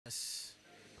Jesus,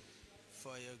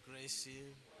 for your grace,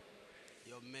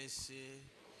 your mercy,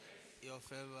 your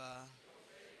favor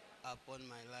upon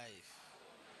my life.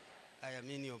 I am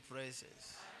in your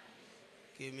presence.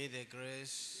 Give me the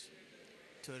grace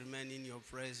to remain in your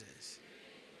presence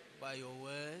by your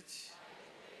word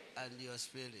and your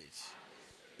spirit.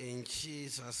 In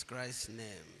Jesus Christ's name,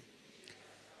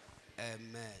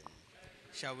 amen.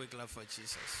 Shall we clap for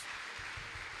Jesus?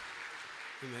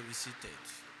 You may be seated.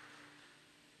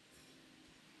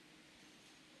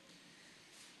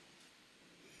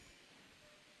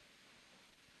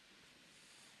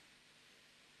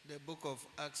 The book of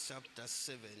Acts chapter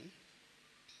 7,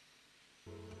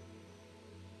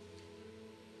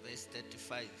 verse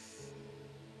 35.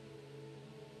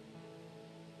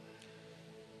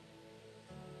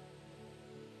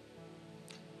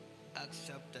 Acts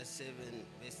chapter 7,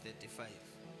 verse 35.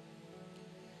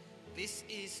 This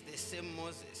is the same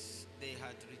Moses they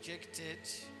had rejected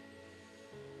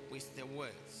with the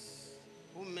words,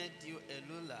 "Who made you a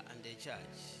ruler and a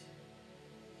judge?"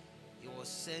 He was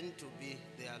sent to be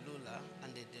their ruler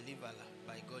and a deliverer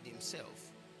by God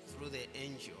himself through the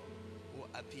angel who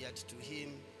appeared to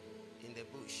him in the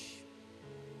bush.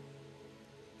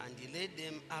 And he led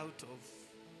them out of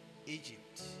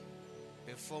Egypt,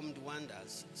 performed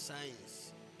wonders,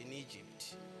 signs in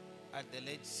Egypt, at the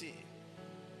Red Sea,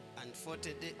 and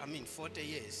 40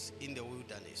 years in the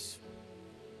wilderness.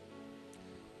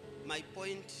 My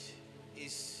point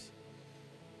is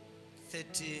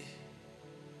 35,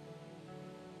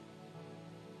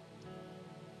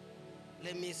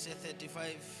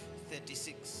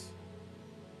 36.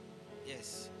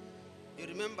 Yes. You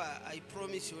remember, I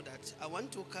promised you that I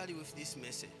want to carry with this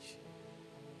message.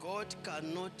 God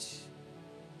cannot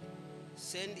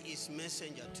send his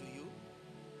messenger to you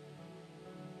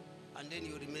and then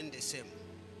you remain the same.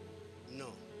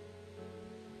 No.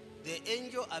 The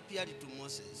angel appeared to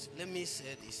Moses. Let me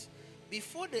say this.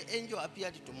 Before the angel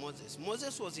appeared to Moses,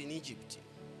 Moses was in Egypt.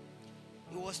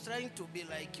 He was trying to be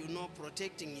like,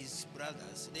 protecting his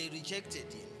brothers. They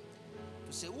rejected him.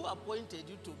 To say, who appointed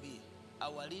you to be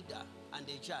our leader and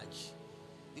a judge?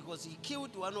 Because he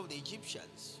killed one of the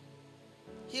Egyptians.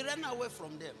 He ran away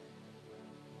from them.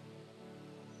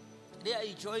 There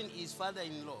he joined his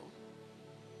father-in-law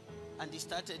and he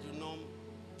started,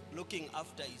 looking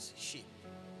after his sheep.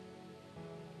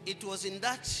 It was in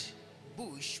that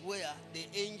bush where the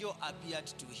angel appeared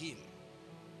to him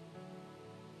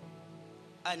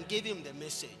and gave him the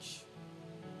message.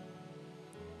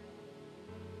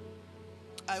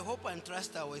 I hope and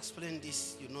trust I will explain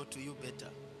this, to you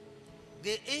better.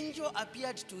 The angel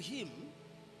appeared to him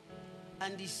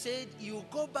and he said, you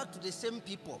go back to the same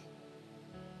people.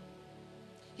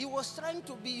 He was trying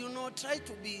to be, try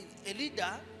to be a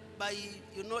leader by,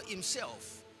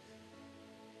 himself.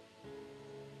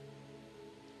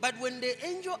 But when the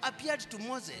angel appeared to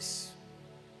Moses,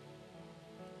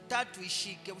 because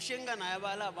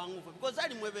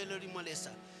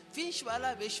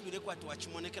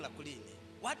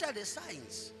what are the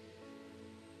signs?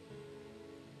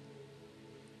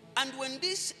 And when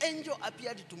this angel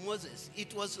appeared to Moses,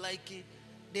 it was like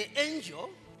the angel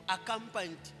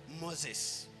accompanied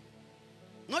Moses.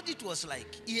 Not it was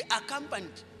like, he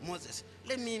accompanied Moses.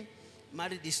 Let me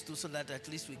marry these two so that at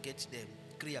least we get the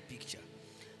clear picture.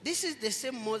 This is the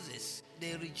same Moses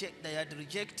they had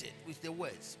rejected with the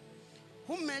words,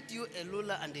 "Who made you a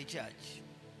ruler and a judge?"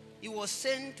 He was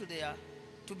sent to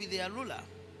be their ruler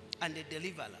and a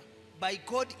deliverer by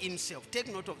God himself. Take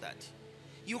note of that.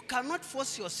 You cannot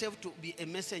force yourself to be a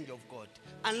messenger of God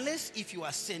unless if you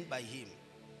are sent by him.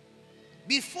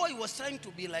 Before he was trying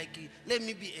to be like, let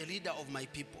me be a leader of my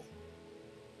people.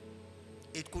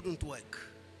 It couldn't work.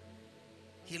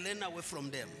 He ran away from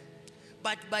them.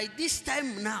 But by this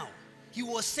time now, he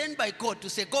was sent by God to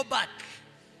say, go back.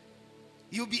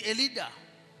 You'll be a leader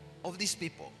of these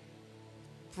people.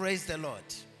 Praise the Lord.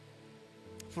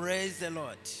 Praise the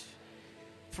Lord.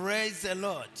 Praise the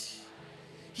Lord.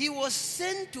 He was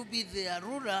sent to be their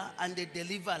ruler and the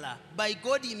deliverer by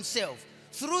God himself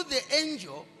through the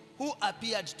angel who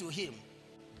appeared to him.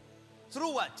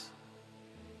 Through what?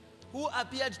 Who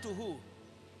appeared to who?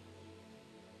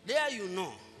 There you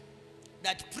know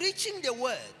that preaching the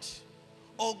word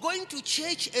or going to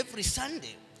church every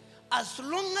Sunday, as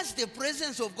long as the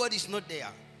presence of God is not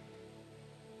there,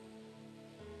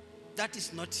 that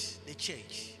is not the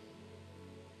church.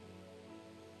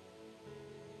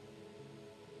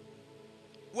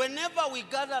 Whenever we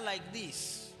gather like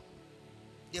this,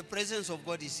 the presence of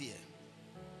God is here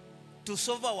to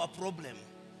solve our problem,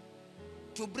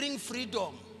 to bring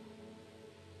freedom.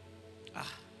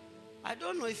 I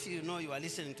don't know if you know you are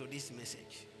listening to this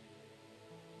message.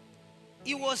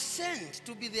 He was sent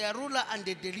to be their ruler and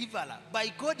the deliverer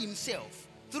by God himself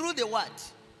through the word.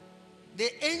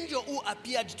 The angel who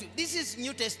appeared to. This is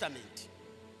New Testament.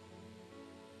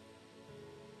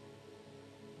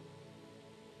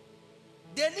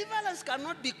 Deliverance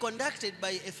cannot be conducted by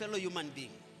a fellow human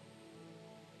being.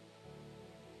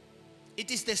 It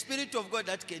is the Spirit of God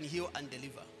that can heal and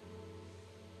deliver.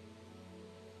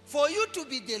 For you to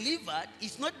be delivered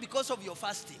is not because of your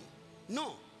fasting.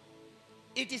 No.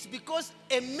 It is because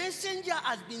a messenger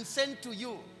has been sent to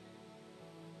you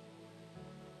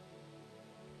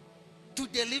to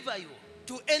deliver you,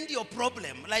 to end your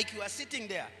problem. Like you are sitting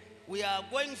there. We are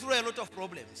going through a lot of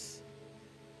problems.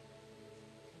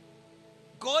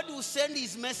 God will send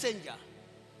his messenger.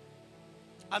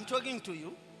 I'm talking to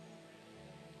you.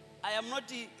 I am not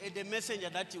the messenger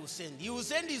that he will send. He will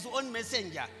send his own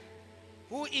messenger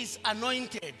who is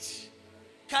anointed,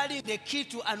 carrying the key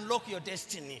to unlock your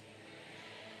destiny.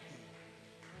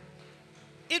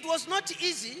 It was not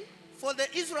easy for the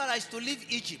Israelites to leave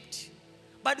Egypt.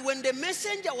 But when the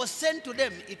messenger was sent to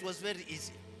them, it was very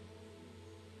easy.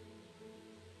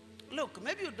 Look,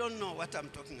 maybe you don't know what I'm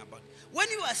talking about. When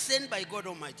you are sent by God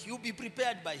Almighty, you'll be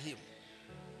prepared by him.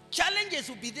 Challenges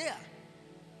will be there.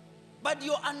 But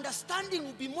your understanding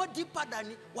will be more deeper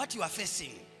than what you are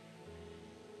facing.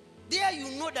 There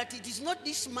you know that it is not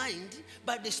this mind,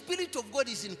 but the Spirit of God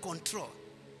is in control.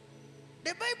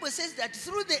 The Bible says that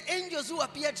through the angels who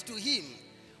appeared to him,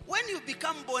 when you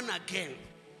become born again,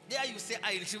 there you say,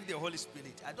 I receive the Holy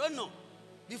Spirit. I don't know.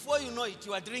 Before you know it,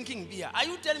 you are drinking beer. Are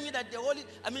you telling me that the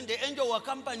angel will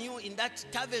accompany you in that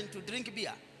tavern to drink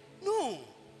beer? No.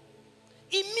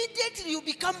 Immediately you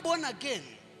become born again,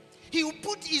 he will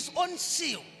put his own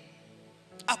seal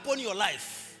upon your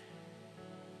life.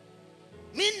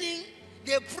 Meaning,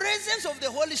 the presence of the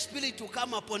Holy Spirit will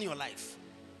come upon your life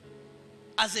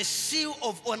as a seal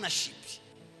of ownership.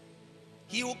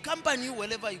 He will accompany you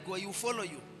wherever you go. He will follow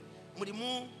you.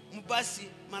 Mulimu mubasi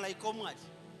malaika omwali.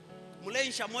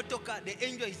 Mulensha motoka, the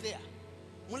angel is there.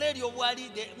 Muleri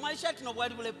obwali, the mwashati no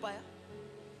bwali bulepaya.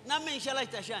 Name inshallah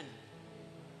itashani.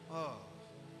 Oh.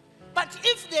 But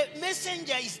if the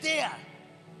messenger is there,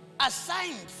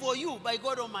 assigned for you by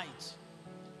God Almighty,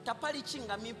 tapali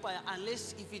chinga mipaya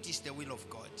unless if it is the will of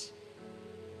God.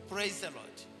 Praise the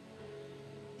Lord.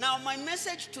 Now my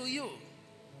message to you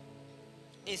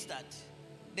is that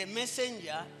the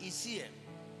messenger is here.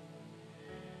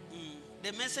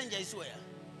 The messenger is where?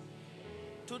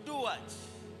 To do what?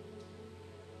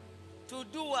 To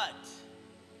do what?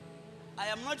 I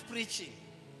am not preaching.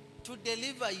 To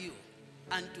deliver you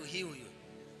and to heal you.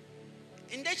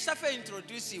 In that stuff I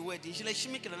introduce you word,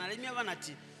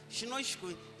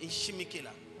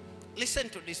 listen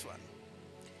to this one.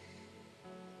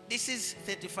 This is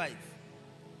 35.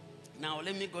 Now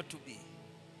let me go to B.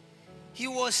 He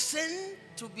was sent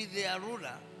to be their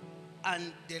ruler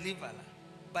and deliverer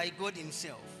by God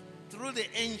himself through the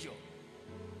angel.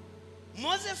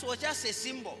 Moses was just a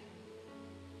symbol.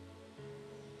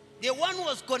 The one who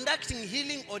was conducting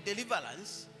healing or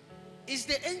deliverance is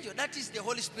the angel, that is the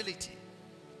Holy Spirit.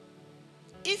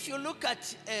 If you look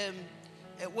at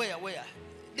where?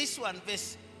 This one,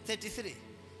 verse 33.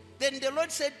 Then the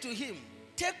Lord said to him,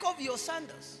 take off your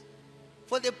sandals,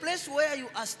 for the place where you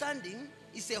are standing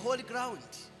is a holy ground.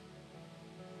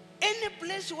 Any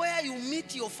place where you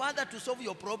meet your Father to solve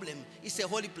your problem is a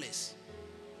holy place.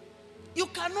 You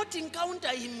cannot encounter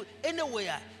him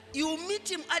anywhere. You meet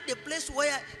him at the place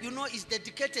where you know is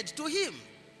dedicated to him.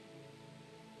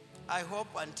 I hope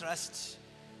and trust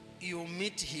you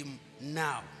meet him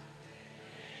now.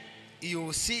 You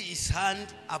will see his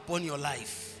hand upon your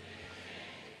life.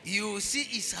 You will see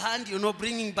his hand,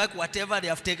 bringing back whatever they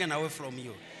have taken away from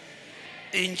you.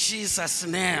 In Jesus'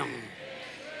 name.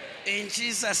 In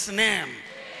Jesus' name.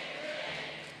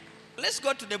 Let's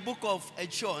go to the book of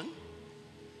John.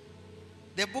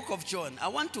 The book of John. I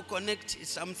want to connect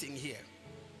something here.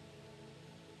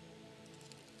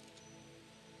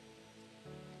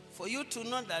 For you to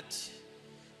know that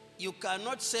you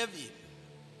cannot save him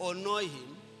or know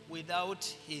him without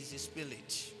his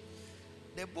Spirit.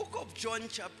 The book of John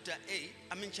chapter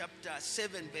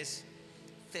 7 verse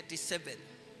 37.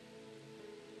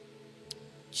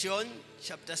 John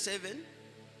chapter 7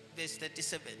 verse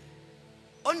 37.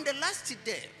 On the last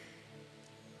day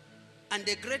and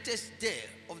the greatest day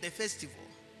of the festival,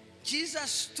 Jesus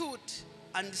stood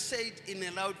and said in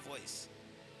a loud voice,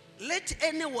 let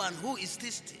anyone who is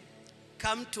thirsty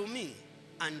come to me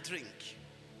and drink.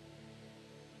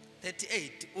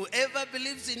 38. Whoever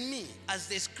believes in me, as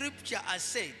the scripture has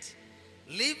said,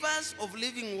 rivers of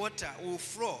living water will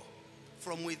flow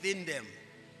from within them.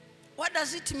 What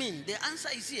does it mean? The answer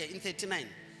is here in 39.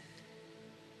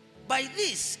 By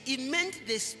this, he meant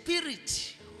the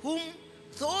Spirit whom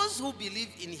those who believe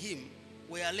in him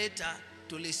were later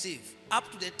to receive.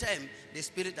 Up to the time, the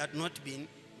Spirit had not been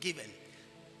given.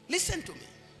 Listen to me.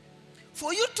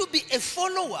 For you to be a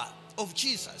follower of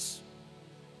Jesus,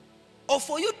 or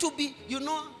for you to be,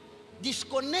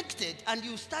 disconnected and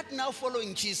you start now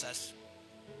following Jesus,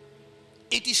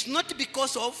 it is not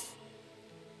because of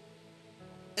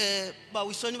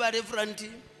bawisoni ba reverend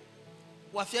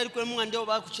wafyali kwe mungande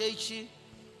oba ku church,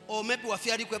 or maybe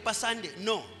wafyali kwe pa Sunday.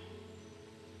 No.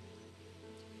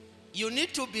 You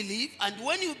need to believe, and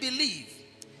when you believe,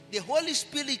 the Holy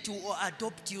Spirit will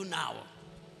adopt you now.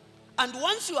 And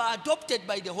once you are adopted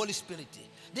by the Holy Spirit,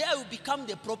 there you become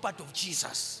the property of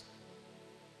Jesus.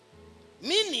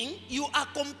 Meaning, you are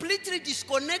completely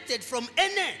disconnected from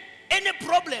any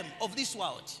problem of this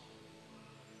world.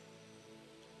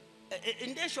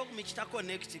 In the shock,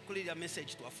 connect a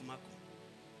message to Afumako.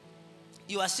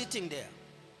 You are sitting there.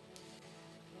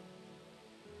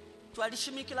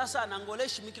 Twalishimikila sana ngole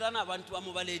shimikila na abantu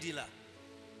bamubaledila.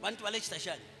 Bantu bale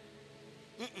chitashani.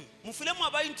 Mufilemu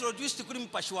aba introduced kuri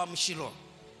mpashi wa mshilo.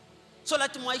 So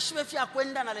that mwaishiwe fya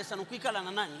kwenda na lesson kuikala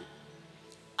na nani?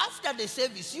 After the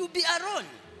service, you be alone.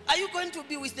 Are you going to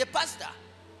be with the pastor?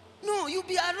 No, you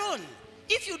be alone.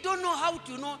 If you don't know how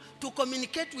to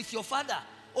communicate with your father,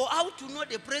 or how to know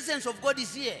the presence of God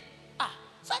is here,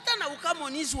 Satan will come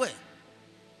on his way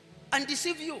and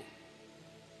deceive you.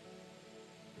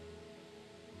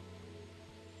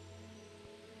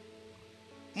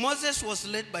 Moses was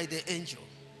led by the angel.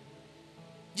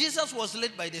 Jesus was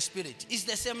led by the Spirit. It's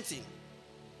the same thing.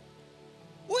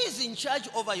 Who is in charge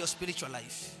over your spiritual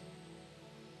life?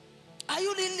 Are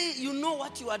you really, you know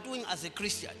what you are doing as a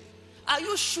Christian? Are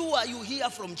you sure you hear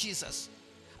from Jesus?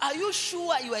 Are you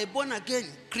sure you are a born again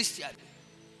Christian?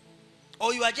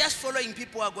 Or you are just following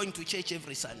people who are going to church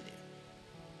every Sunday?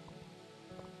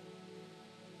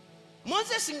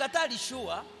 Moses ngatali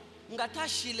sure,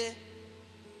 ngatashile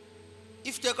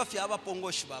if take off your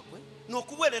pongo shibakwe, no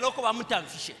kuwele loko ba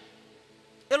mutamfishe.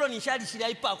 Elo nishali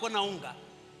shile ipa akona unga.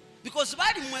 Because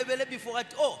badi mwebele before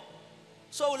at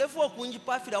so ulefo kunji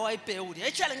pafila waipe uli.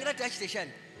 Echala ngirati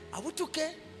achiteshani.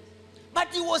 Abutuke. But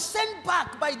he was sent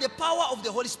back by the power of the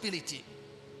Holy Spirit.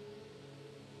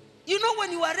 You know,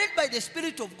 when you are led by the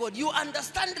Spirit of God, you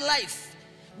understand life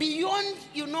beyond,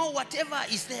 whatever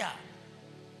is there.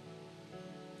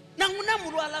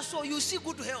 So you see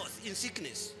good health in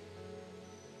sickness.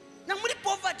 Namuri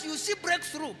poverty, you see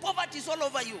breakthrough. Poverty is all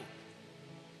over you.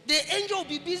 The angel will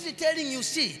be busy telling you,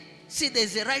 see,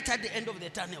 there's a light at the end of the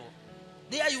tunnel.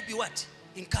 There you'll be what?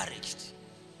 Encouraged.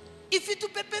 If you to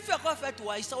pepe for coffee to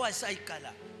waisa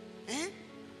ikala,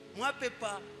 mwa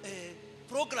pepa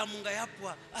program nga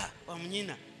yapwa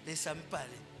wamunyina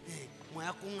lesampale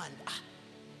mwa kunganda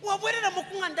wabwere na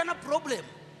mukunganda na problem.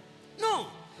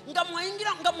 No,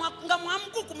 ngamwaingira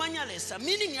ngamwamku kumanya lesa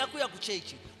meaning yaku ya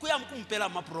kuchechi kuya mkumpela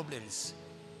ma problems.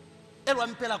 Elwa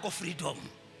mpela ko freedom.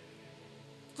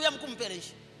 Kuya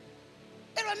mkumpelesha.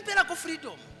 Elwa mpela ko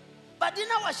freedom. But in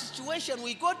our situation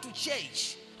we go to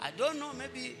church. I don't know,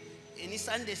 maybe any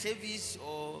Sunday service,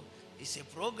 or it's a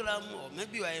program, or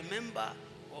maybe you are a member,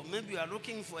 or maybe you are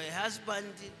looking for a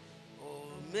husband, or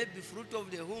maybe fruit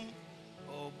of the womb,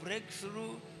 or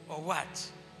breakthrough, or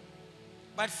what.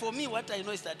 But for me, what I know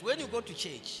is that when you go to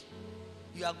church,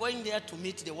 you are going there to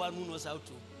meet the one who knows how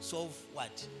to solve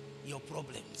what? Your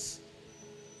problems.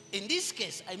 In this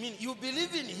case, I mean, you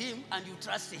believe in him and you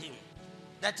trust him,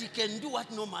 that he can do what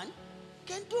no man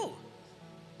can do.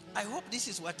 I hope this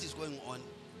is what is going on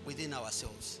within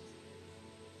ourselves.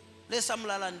 Let's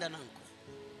samlalanda nanko.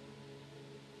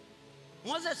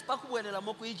 Moses pakubwerera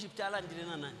moku Egypt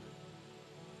alandirena nani?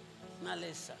 Na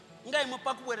lesa. Ngai mo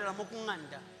pakubwerera moku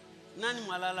nganda. Nani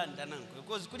mwalalanda nanko?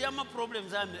 Because kuli ama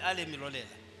problems ale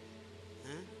milolela.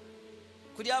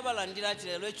 Kuli abalandira ati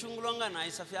lelo echungulonga na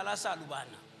isafyala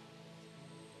salubana.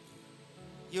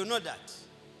 You know that.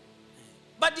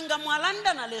 But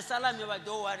ngamwalanda na lesa la meba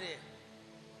don't worry.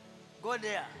 Go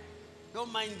there.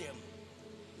 Don't mind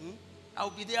them. I'll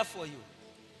be there for you.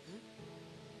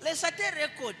 Let's set a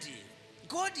record.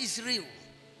 God is real.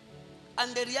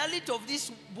 And the reality of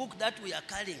this book that we are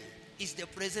carrying is the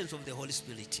presence of the Holy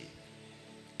Spirit.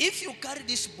 If you carry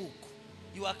this book,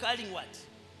 you are carrying what?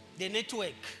 The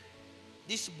network.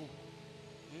 This book.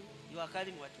 You are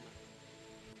carrying what?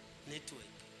 Network.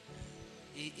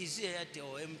 Is it Airtel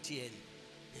or MTN?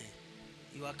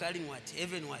 You are carrying what?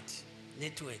 Even what?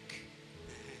 Network.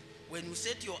 When you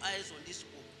set your eyes on this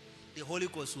book, the Holy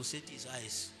Ghost will set his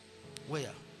eyes.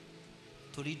 Where?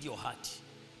 To read your heart.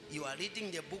 You are reading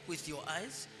the book with your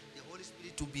eyes. The Holy Holy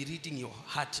Spirit to be reading your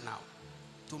heart now,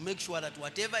 to make sure that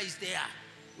whatever is there,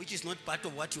 which is not part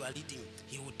of what you are reading,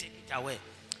 he will take it away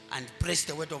and press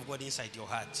the word of God inside your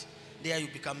heart. There you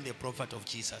become the prophet of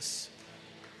Jesus.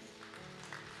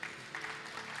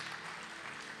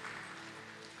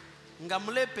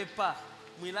 Ngamule pepa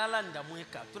mwilala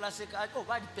ndamweka tulaseka oh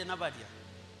badi pena badia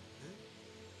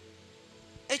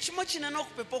ekimo kinene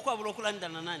okupepa okwabula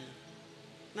okulandana nani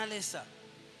nalesa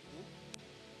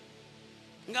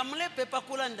ngamule pepa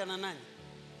kulandana nani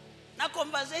na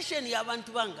conversation ya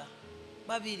abantu banga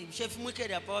babiri chef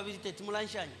mwikere apa babiri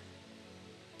tetimulanshanya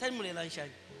tali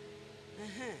mulelanshanya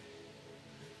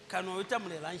kano uta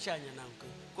mulelanshanya nanko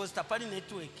because tapani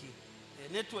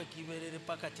network iberere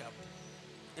pakati hapo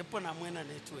epo na mwena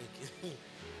network.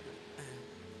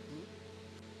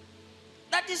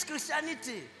 That is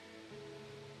Christianity.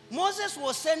 Moses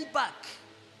was sent back.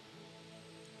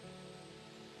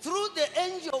 Through the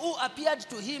angel who appeared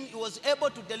to him, he was able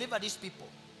to deliver these people.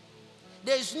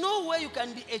 There is no way you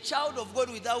can be a child of God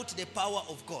without the power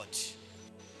of God.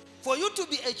 For you to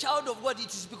be a child of God,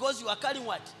 it is because you are carrying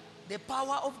what? The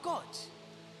power of God.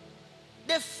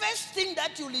 The first thing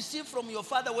that you receive from your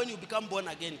Father when you become born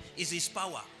again is his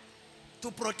power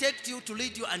to protect you, to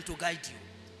lead you, and to guide you.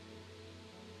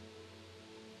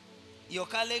 Your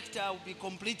character will be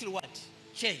completely what?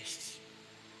 Changed.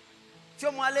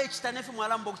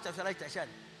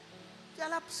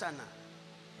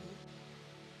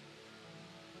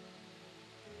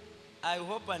 I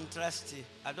hope and trust.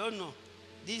 I don't know.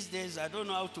 These days, I don't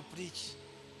know how to preach.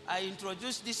 I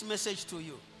introduce this message to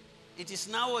you. It is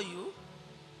now you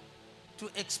to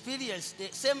experience the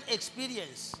same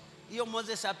experience. Iyo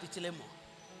Moses apitilemo.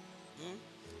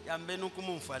 Yambenu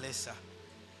kumumfalesa.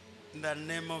 In the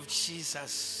name of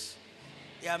Jesus.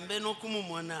 Yambenu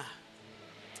kumumona.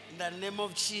 In the name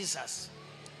of Jesus.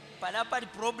 Palapa the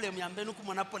problem yambenu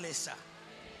kumonapolesa.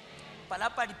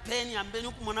 Palapa the pain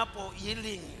yambenu kumonapo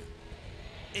healing.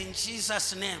 In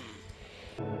Jesus' name.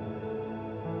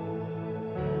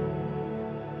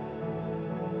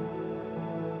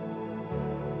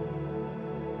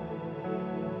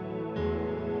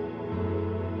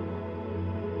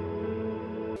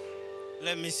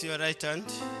 Let me see your right hand.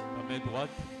 La main droite.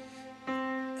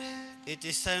 It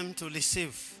is time to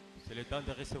receive. C'est le temps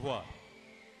de recevoir.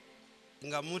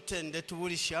 Ngamute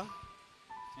ndetubulisha.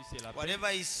 Si c'est la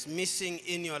Whatever is missing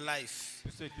in your life,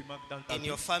 tout ce qui manque dans ta in vie,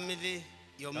 your family,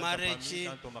 your dans ta marriage, famille,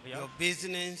 dans ton mariage, your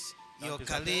business, dans your tes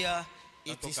career, affaires,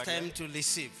 dans it ton is carrière. time to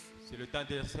receive. c'est le temps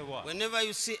de recevoir. Whenever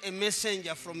you see a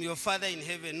messenger from your Father in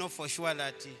heaven, know for sure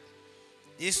that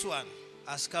this one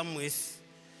has come with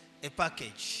a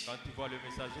package. Quand tu vois le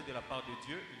messager de la part de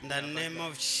Dieu, In the name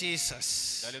of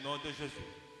Jesus, dans le nom de Jésus,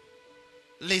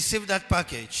 receive that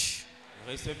package.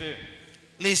 recevez,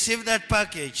 Receive that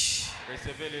package.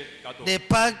 recevez les cadeaux. The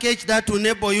package that will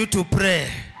enable you to pray.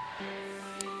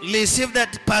 Receive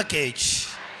that package.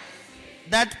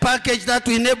 That package that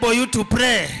will enable you to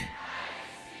pray.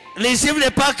 Receive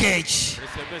the package.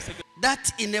 Recevez ce que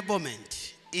That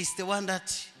enablement is the one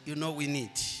that you know we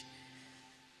need.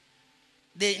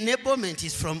 The enablement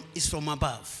is from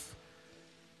above.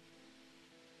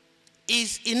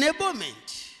 His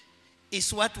enablement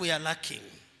is what we are lacking.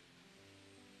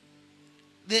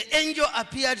 The angel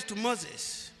appeared to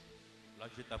Moses,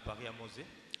 l'ange est apparu à Moïse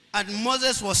and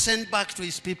Moses was sent back to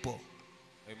his people.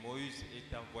 et Moïse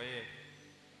est envoyé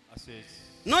à ses.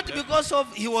 Not because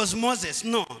of he was Moses,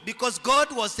 no, because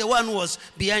God was the one who was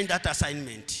behind that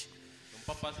assignment.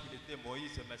 Non pas parce qu'il était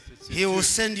Moïse, mais c'est He will Dieu.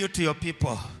 send you to your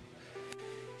people.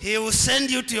 He will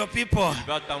send you to your people. Il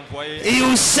va t'envoyer. He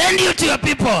will send you to your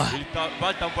people.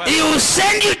 Va t'envoyer. He will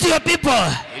send you to your people.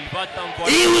 Il va t'envoyer.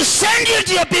 He will send you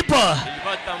to your people. Il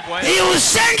va t'envoyer. He will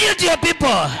send you to your people.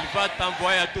 Il va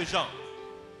t'envoyer à tes gens.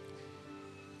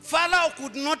 Pharaoh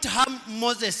could not harm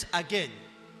Moses again.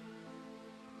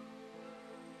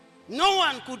 No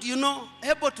one could,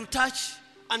 able to touch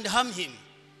and harm him.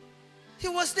 He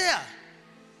was there.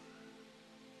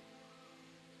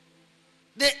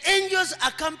 The angels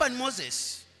accompanied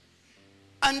Moses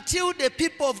until the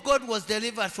people of God was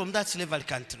delivered from that slavery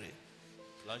country.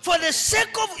 For the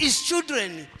sake of his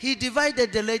children, he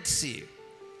divided the Red Sea.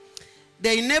 The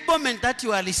enablement that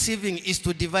you are receiving is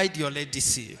to divide your Red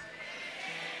Sea.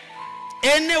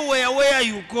 Anywhere where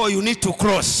you go, you need to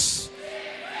cross.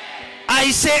 I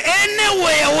say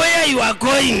anywhere where you are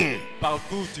going,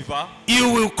 Partout où tu vas, you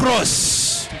will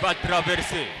cross. tu vas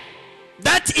traverser.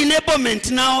 That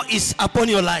enablement now is upon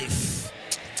your life.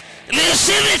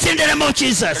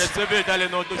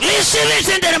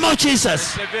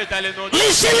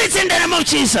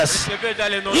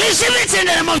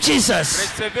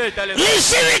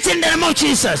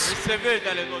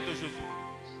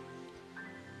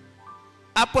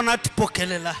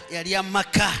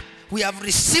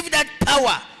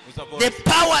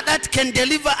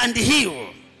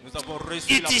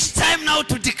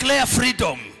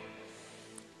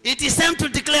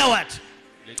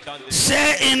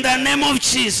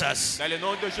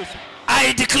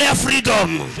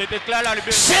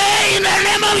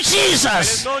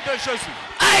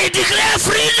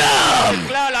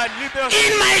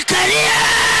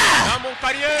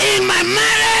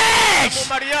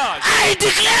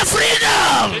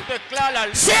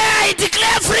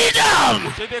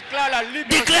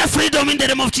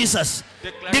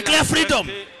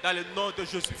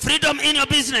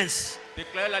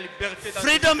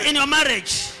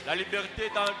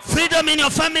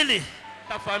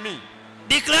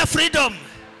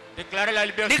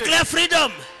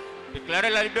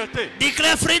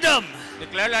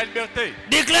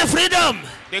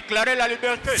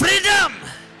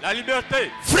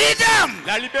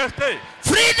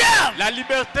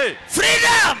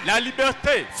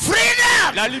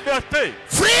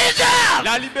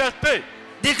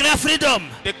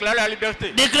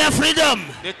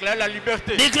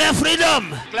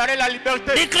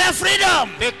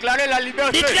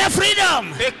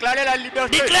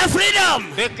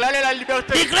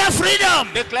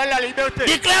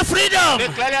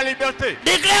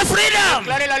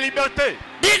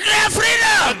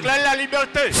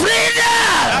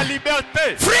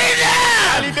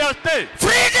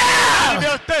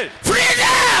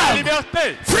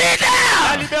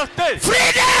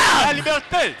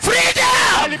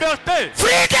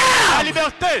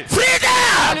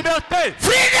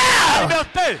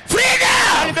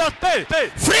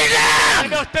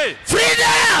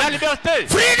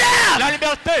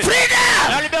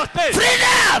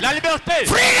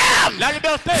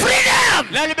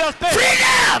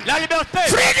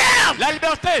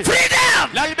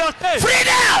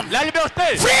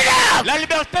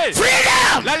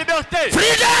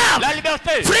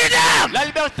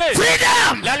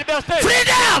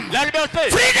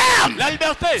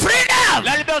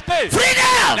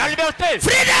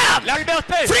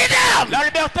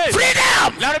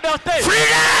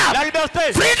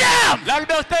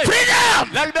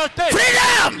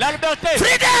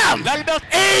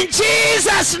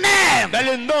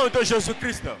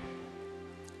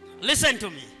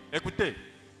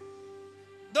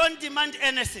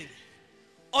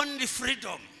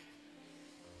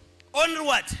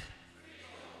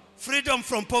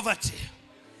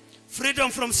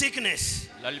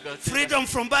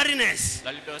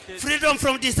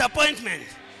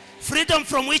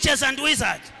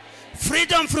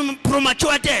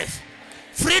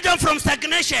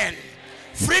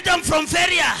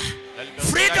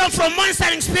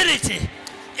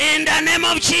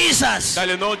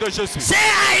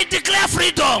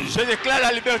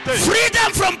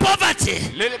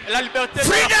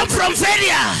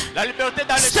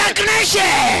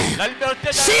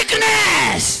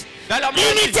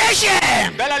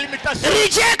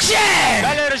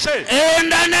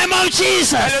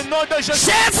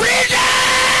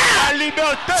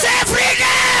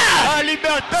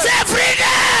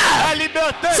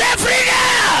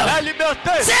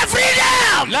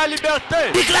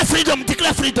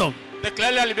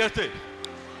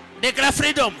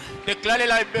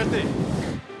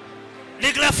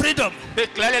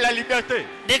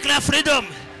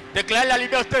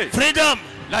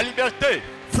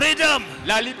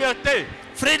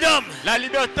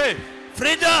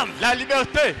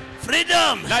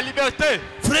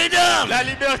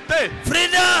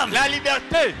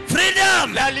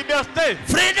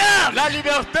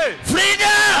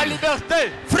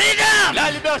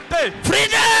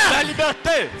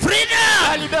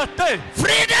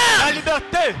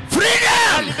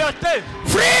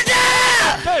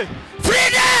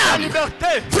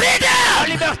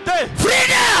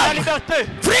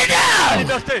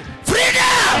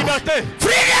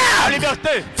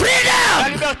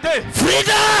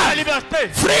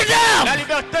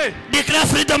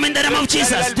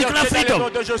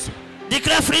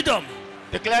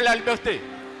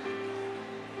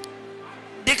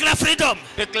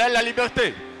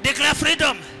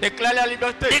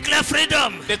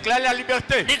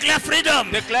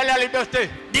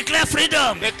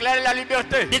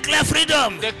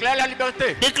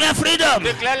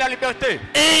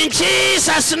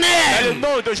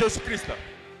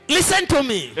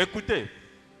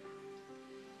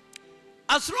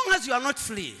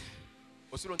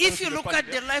 If you look at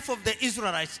the life of the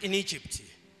Israelites in Egypt,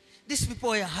 these people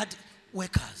were hard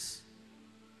workers.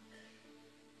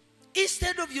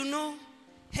 Instead of,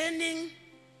 earning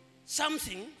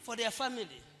something for their family,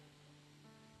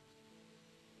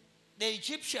 the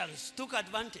Egyptians took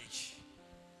advantage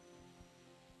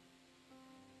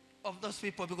of those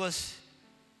people because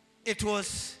it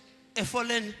was a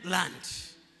fallen land.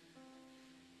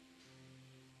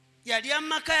 Yali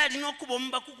amaka yalina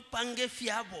okubomba kukupanga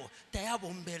efyabo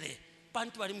tayabombere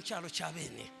bantu bali mu kyalo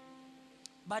kyabene.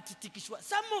 But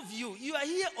some of you are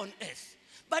here on earth,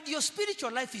 but your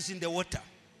spiritual life is in the water.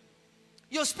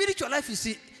 Your spiritual life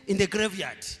is in the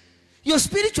graveyard. Your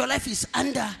spiritual life is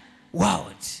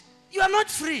underworld. You are not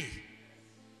free.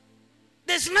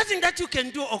 There's nothing that you can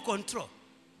do or control.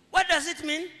 What does it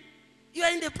mean? You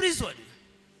are in the prison.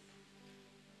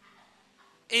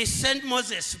 He sent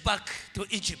Moses back to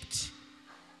Egypt.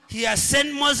 He has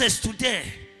sent Moses today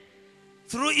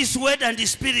through his word and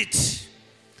his spirit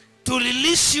to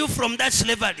release you from that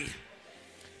slavery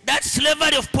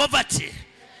of poverty.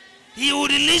 He will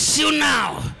release you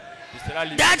now.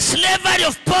 That slavery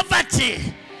of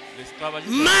poverty,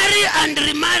 marry and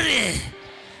remarry,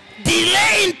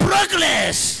 delay in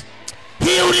progress, he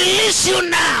will release you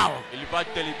now.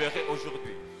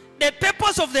 The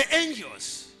purpose of the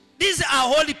angels, these are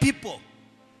holy people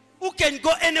who can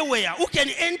go anywhere, who can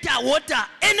enter water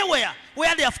anywhere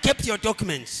where they have kept your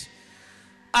documents.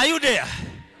 Are you there?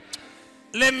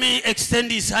 Let me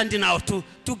extend his hand now to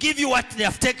give you what they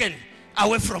have taken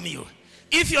away from you.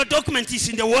 If your document is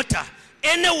in the water,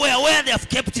 anywhere where they have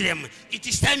kept them, it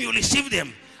is time you receive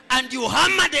them. And you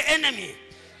hammer the enemy.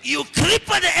 You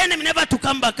cripple the enemy never to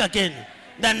come back again.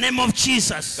 The name of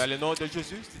Jesus. Dans le nom de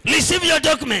Jésus. Receive your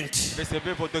document.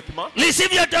 Recevez vos documents.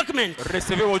 Receive your document.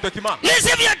 Recevez vos documents.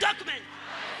 Receive your document.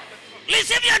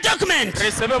 Receive your document.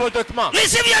 Recevez vos documents.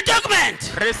 Receive your document.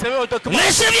 Recevez vos documents.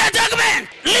 Receive your document.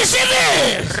 Receive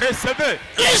it. Recevez.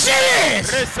 Receive it.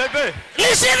 Recevez.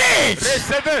 Receive it.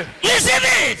 Recevez. Receive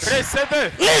it.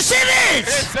 Recevez. Receive it.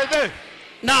 Recevez.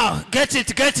 Now, get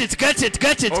it, get it, get it,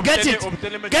 get it, get it, get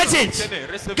it, get it,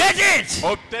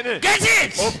 Obtenez. get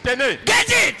it, Obtenez. get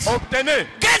it,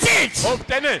 Obtenez. get it,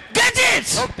 Obtenez. get it,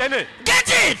 Obtenez. get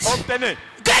it, Obtenez.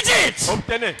 get it,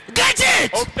 Obtenez. get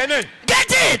it, Obtenez. get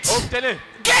it, Obtenez.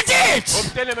 get it.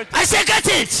 Obtenez maintenant. I say get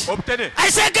it. Obtenez. I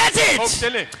say get it.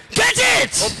 Obtenez. Get it.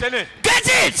 Obtenez. Get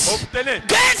it. Obtenez.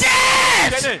 Get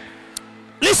it. Obtenez.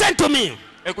 Listen to me.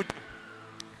 Écoute.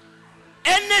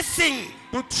 Anything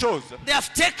Toute chose they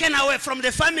have taken away from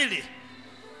the family,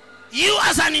 you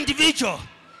as an individual,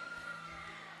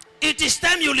 it is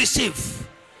time you receive.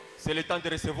 c'est le temps de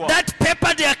recevoir. That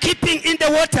paper they are keeping in the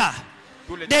water,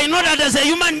 they know that as a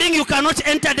human being you cannot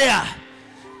enter there.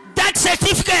 That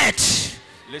certificate,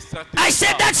 I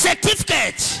said that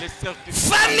certificate,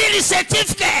 family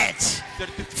certificate,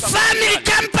 family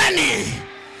company,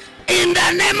 in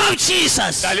the name of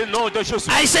Jesus. Dans le nom de Jésus.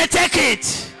 I say take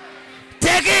it.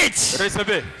 Take it.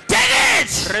 Recevez. Take it.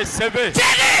 Recevez.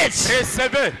 Take it.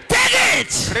 Recevez. Take it.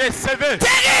 Recevez.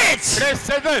 Take it.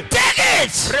 Recevez. Take it.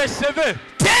 Recevez.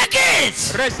 Take it.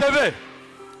 Recevez.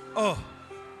 Oh.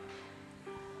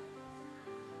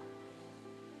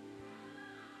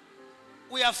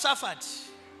 We have suffered.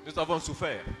 Nous avons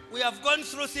souffert. We have gone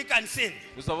through thick and thin.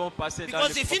 Nous avons passé dans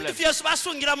Because les if into problèmes. fears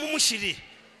basungira mu mushiri.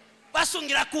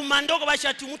 Basungira ku mandoko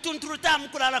bashati mutunturu tamu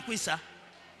kulala kwisa.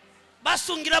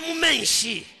 Basungira mu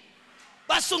menshi.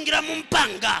 Basungira mu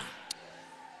mpanga.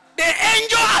 The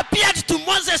angel appeared to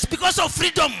Moses because of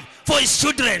freedom for his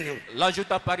children. L'ange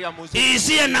t'a apparu à Moïse He is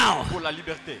here now. pour la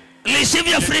liberté. Receive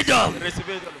your freedom.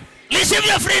 Recevez, Receive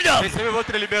your freedom. recevez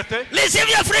votre liberté. Receive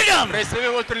your freedom. Recevez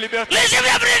votre liberté. Receive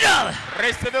your freedom.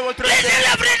 Recevez votre Receive liberté.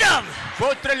 your freedom.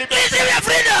 Votre liberté. Receive your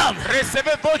freedom.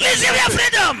 Recevez votre Receive your liberté.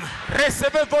 freedom.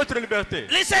 Recevez votre liberté.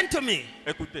 Listen to me.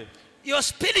 Écoutez. Your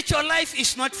spiritual life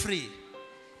is not free.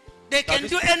 They Ta can vie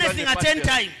do spirituelle anything n'est at pas any fière.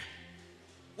 time.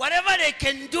 Whatever they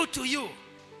can do to you,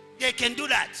 they can do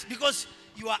that because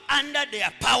you are under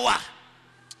their power.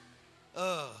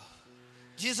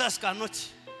 Jesus cannot,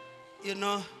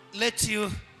 let you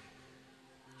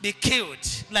be killed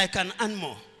like an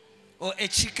animal or a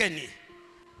chicken.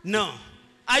 No.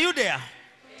 Are you there?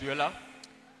 Tu es là?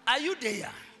 Are you there?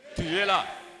 Tu es là.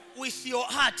 With your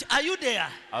heart, are you there?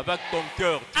 Avec ton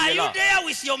cœur, tu Are es you là. there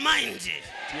with your mind?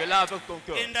 Tu es là avec ton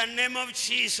cœur. In the name of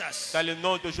Jesus. Dans le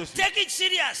nom de Jésus. Take it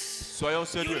serious.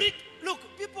 Soyons You sérieux. need, look,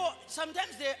 people,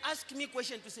 sometimes they ask me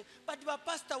questions to say, but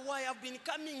Pastor, why I've been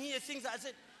coming here, things. I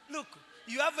said, look,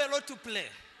 you have a lot to play.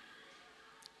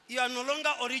 You are no longer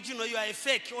original, you are a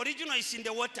fake. Original is in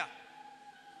the water.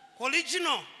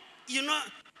 Original,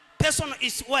 person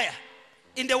is where?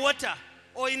 In the water.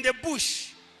 or in the bush.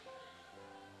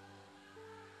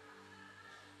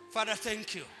 Father,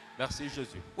 thank you. Merci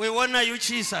Jésus. We honor you,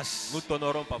 Jesus. Nous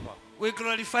t'honorons, Papa. We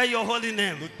glorify your holy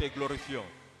name. Nous te glorifions.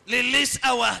 Release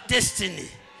our destiny.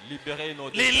 Libérez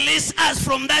nos Release us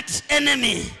from that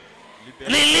enemy.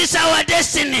 Libérez, Release our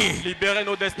destiny. libérez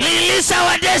nos destins. Release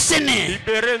our destiny.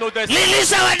 Libérez nos destins.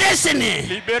 Release our destiny.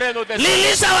 Libérez nos destins.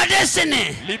 Release our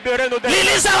destiny. Libérez nos destins.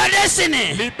 Release our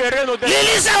destiny. Libérez nos destins.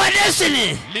 Release our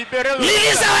destiny. Libérez nos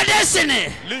Release destins. our destiny.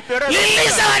 Libérez nos Release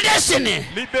destins. our destiny.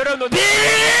 Libérez nos Be destins.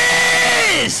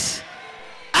 released.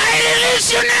 I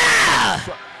release you now.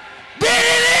 Be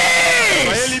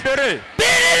Soyez released. libérés. Be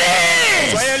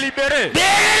released. Soyez libérés. Be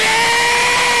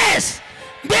released.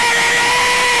 Be released.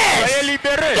 Soyez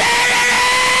libérés. Be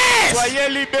released. Soyez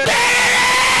Be libérés.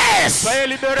 released. Soyez Be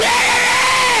libérés.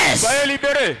 released. Soyez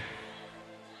libérés.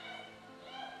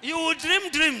 You will dream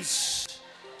dreams.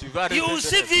 Tu vas You will rêver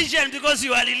see de rêves. vision because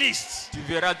you are released. Tu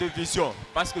verras des visions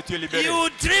parce que tu es libéré. You will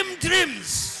dream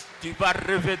dreams. Tu vas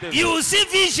rêver de You will see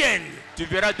vision. Tu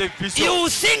verras des You visions. will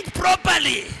think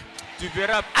properly. Tu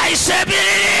verras. I say be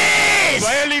released.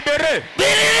 Soyez libérés. Be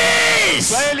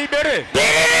released. Soyez libérés. Be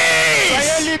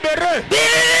Soyez released. libérés. Be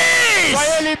released.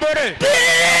 Soyez libérés. Be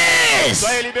released.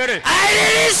 Soyez libérés. I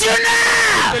release you Je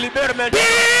now. libère Be maintenant.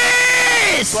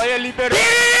 released. Soyez Be libérés.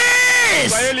 released.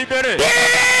 Soyez libérés. Be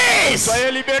released.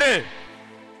 Soyez libérés.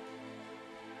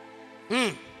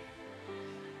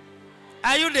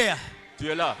 Are you there?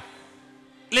 Tu es là.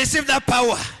 Receive that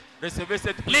power. Recevez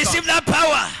cette Receive puissance. that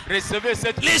power. Recevez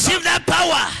cette Receive puissance. that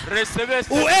power. Recevez cette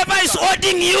Whoever is puissance.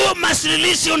 holding you must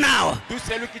release you now. Tout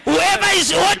celui qui Whoever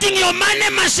is holding your money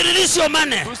must release your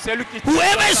money. Tout celui qui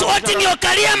Whoever is holding your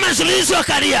career must release your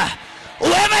career.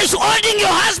 Whoever is holding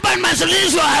your husband must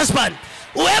release your husband.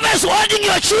 Whoever is holding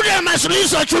your children must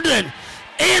release your children.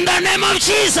 In the name of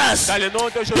Jesus. Dans le nom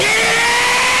de Jésus. Be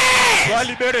released. Sois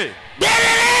libéré. Be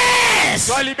released.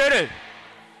 Sois libéré.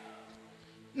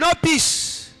 No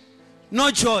peace, no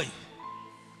joy.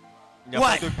 Il n'y a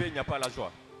Why? pas de paix, il n'y a pas la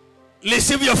joie.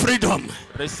 Receive your freedom.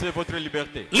 Recevez votre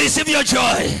liberté. Receive your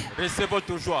joy. Recevez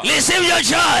votre joie. Receive your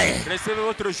joy. Recevez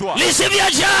votre joie. Receive your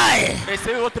joy.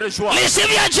 Recevez votre joie. Receive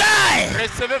your joy.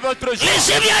 Recevez votre joie.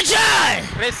 Receive your joy.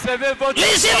 Recevez votre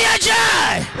Receive your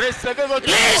joy. Recevez votre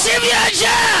joie. Receive your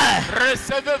joy.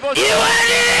 Recevez votre You joie. are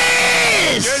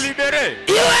Dieu released. libéré.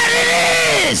 You are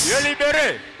Dieu released.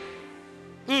 libéré.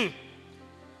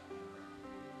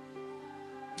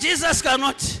 Jesus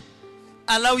cannot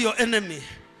allow your enemy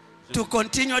to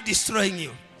continue destroying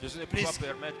you. Jésus ne peut pas Please,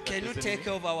 permettre can you tes take ennemis.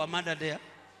 care of our mother there?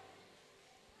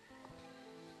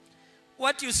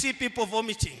 What you see people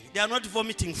vomiting, they are not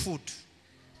vomiting food.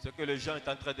 Ce que les gens sont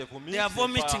en train de vomir, They are c'est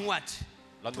vomiting pas what?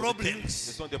 la nourriture, Problems.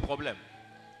 ce sont des problèmes.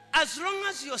 As long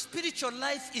as your spiritual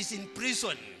life is in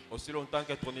prison, Aussi longtemps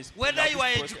que ton esprit whether la you are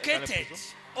vie peut être à la educated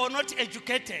prison, or not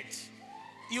educated,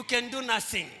 you can do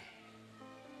nothing.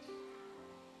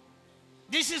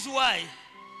 This is why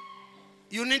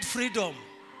you need freedom.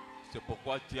 c'est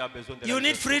pourquoi tu as besoin de You la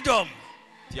need liberté. freedom.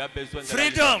 Tu as besoin de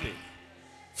Freedom. la liberté.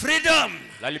 Freedom.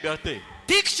 La liberté.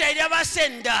 Picture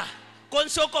eryabasenda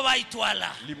konsoko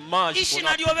bayitwala. L'image qu'on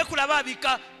Ishina a. lyobe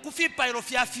kulababika kufipa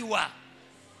irofyafiwa.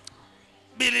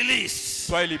 Be released.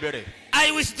 Soyez libérés.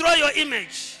 I withdraw your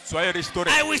image. Soyez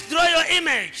restaurés. I withdraw your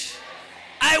image.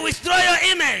 I withdraw your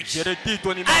image. Je retire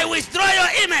ton I image. withdraw your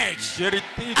image. Je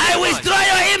retire I ton image. withdraw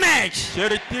your image. Je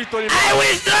retire ton I image.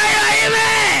 withdraw your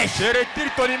image. Je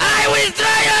retire ton I image.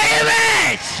 withdraw your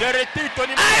image. Je retire ton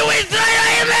I image. withdraw your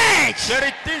image. Je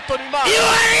retire ton image. You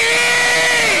are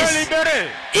Je released. libéré.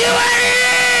 You are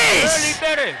Je released.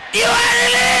 libéré. You are Je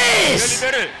released.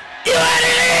 libéré. You are Je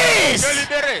released.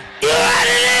 libéré. You are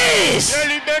released. Je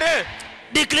libéré.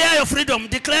 Declare your freedom.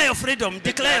 Declare your freedom.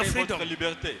 Declare your Déclarez freedom. votre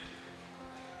liberté.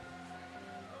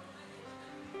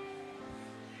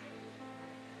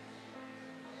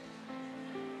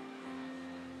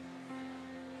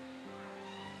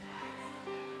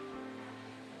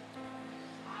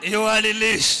 You are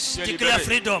released. Tu es Declare libéré.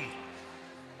 freedom.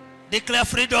 Declare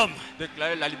freedom.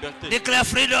 Déclarez la liberté. Declare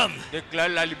freedom.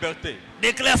 Déclarez la liberté.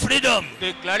 Declare freedom.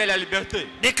 Déclarez la liberté.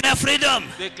 Declare freedom.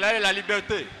 Déclarez la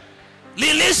liberté.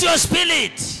 Release your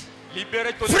spirit.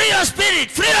 Libérez ton Free your spirit.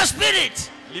 Free your spirit.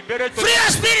 Libérez ton Free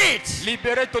your spirit.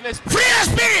 Libérez ton esprit. Free your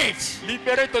spirit.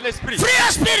 Libérez ton esprit. Free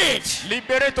your spirit.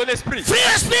 Libérez ton esprit. Free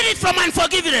your spirit from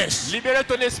unforgiveness. Libérez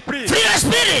ton esprit. Free your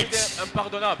spirit. C'est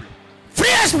impardonnable. Free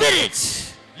your spirit.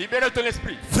 Libérez ton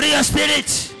esprit. Free your spirit.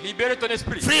 Libérez ton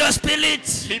esprit. Free your spirit.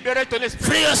 Libérez ton esprit.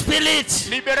 Free your spirit.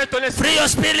 Libérez ton esprit. Free your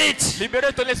spirit.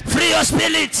 Libérez ton esprit. Free your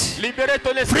spirit. Libérez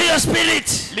ton esprit. Free your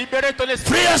spirit. Libérez ton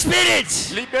esprit. Free your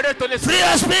spirit. Libérez ton esprit. Free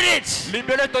your spirit.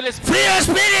 Libérez ton esprit. Free your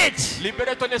spirit.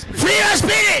 Libérez ton esprit. Free your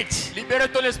spirit. Libérez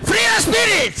ton esprit. Free your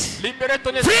spirit. Libérez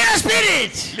ton Free esprit. your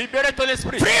spirit. Libérez ton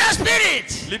esprit. Free your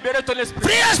spirit. Libérez ton esprit.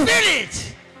 Free your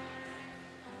spirit.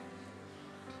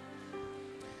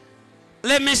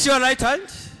 Let me see your right hand.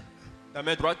 Ta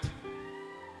main droite.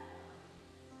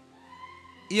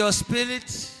 Your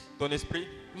spirit Ton esprit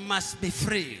must be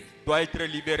free. doit être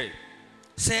libéré.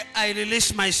 Say, I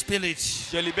release my spirit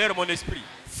Je libère mon esprit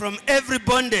from every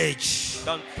bondage,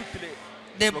 dans toutes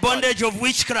the les bondage of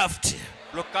witchcraft.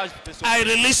 blocages de son. I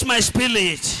release my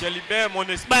spirit Je libère mon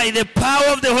esprit by the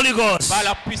power of the Holy Ghost. par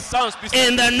la puissance du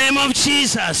In the name of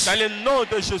Jesus, dans le nom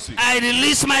de Jésus. I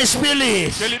release my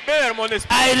spirit. Je libère mon esprit.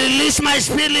 I release my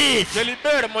spirit. Je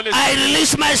libère mon esprit. I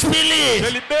release my Je spirit.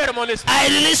 libère mon esprit. I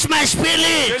release my Je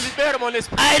spirit. libère mon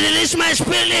esprit. I release my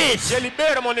spirit. Je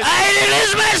libère mon esprit. I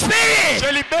release my spirit. Je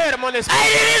libère mon esprit. I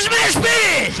release my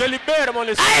spirit. Je libère mon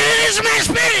esprit. I release my Je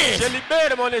spirit.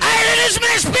 libère mon esprit. I release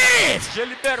my spirit. Je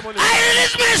libère mon I esprit.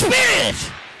 release my spirit.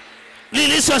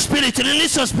 Release your spirit.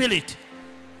 Release your spirit.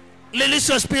 Release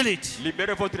your spirit.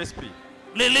 Libérez votre esprit.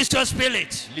 Release your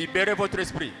spirit. Libérez votre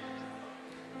esprit.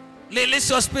 Release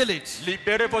your spirit.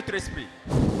 Libérez votre esprit.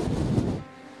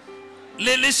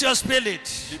 Release your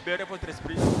spirit. Libérez votre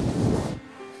esprit.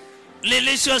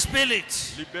 Release your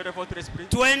spirit. Libérez votre esprit.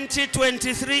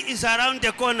 2023 is around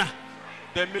the corner.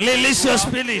 2023 Release your est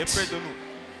spirit. près de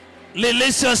nous.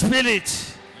 Release your spirit.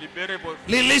 Libérez votre.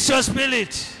 Release your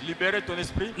spirit. Libérez ton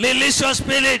esprit. Release your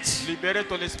spirit. Libérez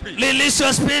ton esprit. Release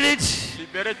your spirit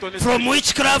Libérez ton esprit. from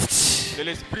witchcraft, De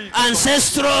l'esprit.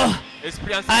 ancestral,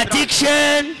 Esprit ancestral.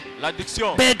 addiction,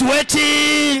 L'addiction.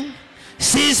 bedwetting,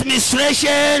 cease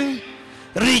menstruation,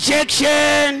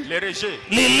 rejection. Les rejets.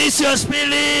 Release your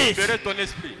spirit. Libérez ton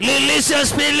esprit. Release your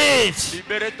spirit.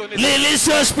 Libérez ton esprit. Release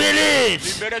your spirit.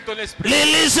 Libérez ton esprit.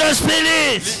 Release your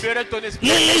spirit. Libérez ton esprit.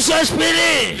 Release your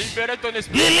spirit. Libérez ton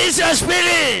esprit. Release your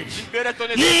spirit. Libérez ton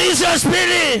esprit. Release your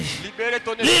spirit. Libérez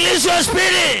ton esprit. Release your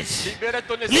spirit. Libérez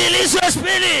ton esprit. Release your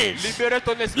spirit. Libérez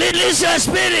ton esprit. Release your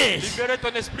spirit. Libérez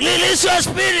ton esprit. Release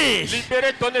your spirit.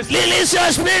 Libérez ton esprit. Release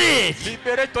your spirit.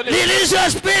 Libérez ton esprit. Release your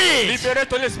spirit. Libérez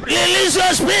ton esprit. Release your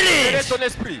Libérez spirit. ton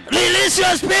esprit. Release your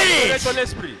Libérez spirit. ton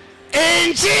esprit.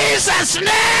 In Jesus'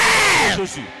 name.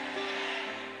 Jésus.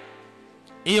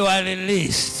 You are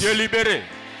released. Tu es libéré.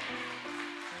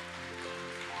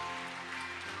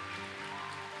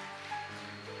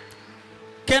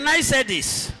 Can I say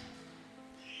this?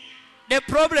 The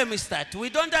problem is that we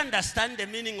don't understand the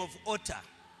meaning of altar.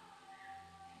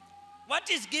 What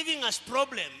is giving us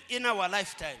problem in our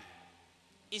lifetime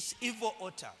is evil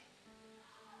altar.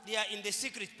 They are in the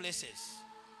secret places.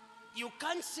 You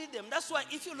can't see them. That's why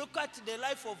if you look at the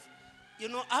life of,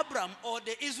 Abraham or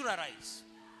the Israelites,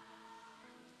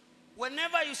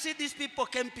 whenever you see these people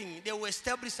camping, they will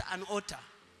establish an altar.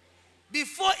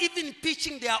 Before even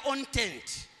pitching their own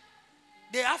tent,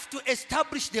 they have to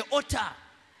establish the altar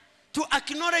to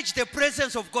acknowledge the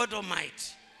presence of God Almighty.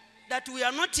 That we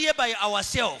are not here by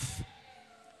ourselves.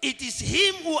 It is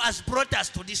Him who has brought us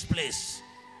to this place.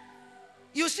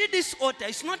 You see this altar,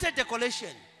 it's not a decoration.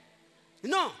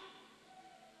 No.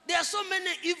 There are so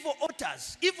many evil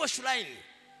altars, evil shrines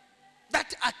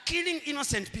that are killing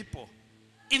innocent people,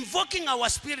 invoking our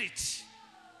spirit.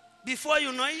 Before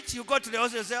you know it, you go to the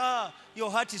altar and say,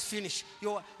 your heart is finished.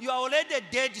 You are already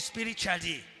dead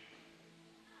spiritually.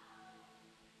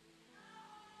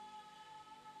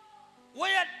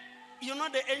 Where,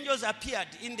 the angels appeared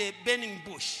in the burning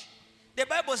bush. The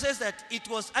Bible says that it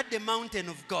was at the mountain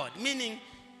of God, meaning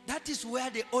that is where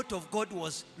the altar of God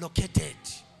was located.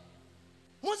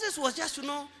 Moses was just,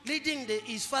 leading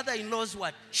his father-in-law's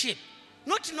sheep,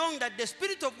 not knowing that the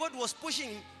Spirit of God was pushing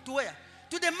him to where?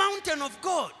 To the mountain of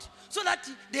God, so that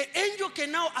the angel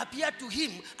can now appear to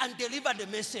him and deliver the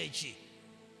message.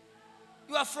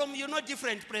 You are from,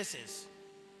 different places.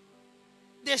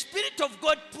 The Spirit of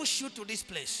God pushed you to this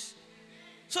place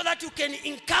so that you can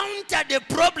encounter the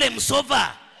problem solver,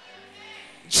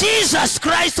 Jesus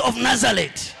Christ of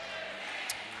Nazareth.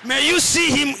 May you see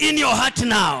Him in your heart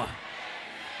now.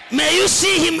 May you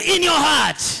see Him in your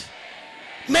heart.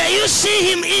 May you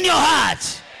see Him in your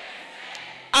heart.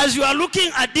 As you are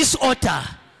looking at this altar,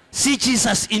 see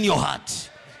Jesus in your heart.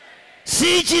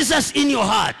 See Jesus in your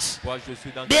heart.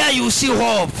 There you see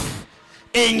hope.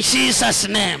 In Jesus'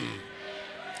 name.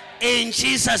 In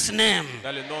Jesus' name.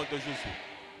 Dans le nom de Jésus.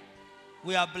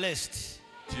 We are blessed.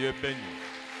 Tu es béni.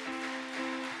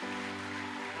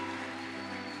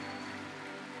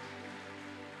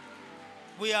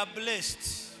 We are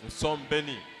blessed. Nous sommes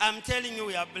bénis. I'm telling you,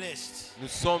 we are blessed. Nous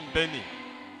sommes bénis.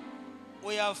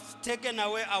 we have taken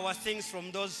away our things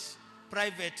from those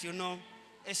private,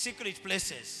 secret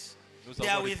places. They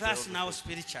are with us now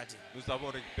spiritually. Nous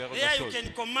avons récupéré There nos you choses.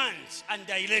 can command and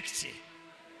direct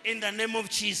in the name of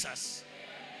Jesus.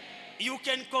 You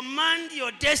can command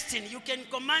your destiny. You can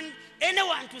command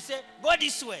anyone to say, go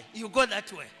this way, you go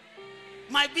that way.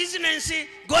 My business,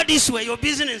 go this way, your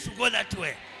business will go that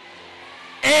way.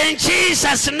 In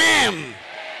Jesus' name.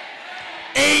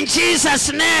 In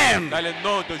Jesus' name. Dans le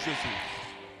nom de Jésus.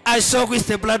 I soak with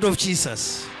the blood of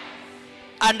Jesus.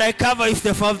 And I cover with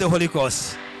the fire of the Holy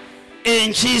Ghost.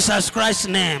 In Jesus Christ's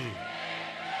name.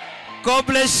 God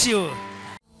bless you.